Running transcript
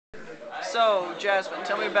So, Jasmine,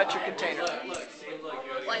 tell me about your container.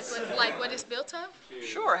 Like what it's built of?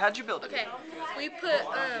 Sure, how'd you build it? Okay, we put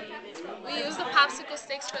we use the popsicle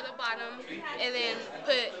sticks for the bottom, and then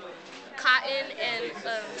put cotton and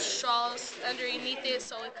straws underneath it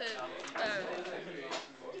so it could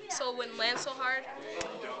so it wouldn't land so hard.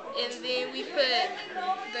 And then we put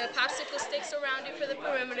the popsicle sticks around it for the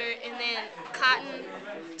perimeter, and then cotton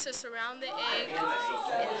to surround the egg.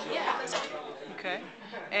 And yeah, that's all. Okay.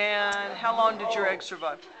 And how long did your egg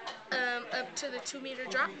survive? Up to the 2 meter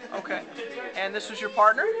drop. Okay. And this was your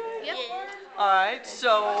partner? Yep. All right.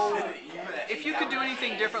 So, if you could do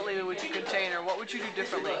anything differently with your container, what would you do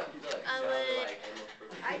differently? I would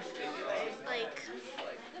like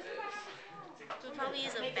we'd probably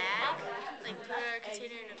use a bag, like put our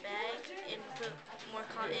container in a bag and put more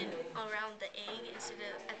cotton around the egg instead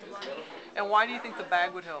of at the bottom. And why do you think the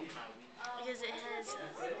bag would help? Because it has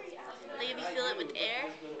like if you fill it with air,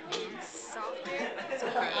 it's softer. So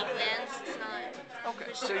when the egg lands, it's not Okay.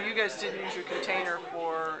 pushed So around. you guys didn't use your container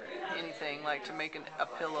for anything, like to make a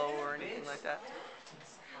pillow or anything like that?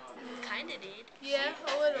 Kinda did. Yeah,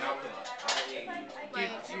 a little.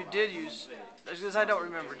 You did use, because I don't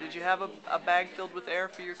remember. Did you have a bag filled with air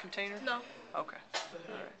for your container? No. Okay.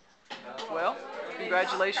 All right. Well,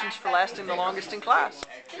 congratulations for lasting the longest in class.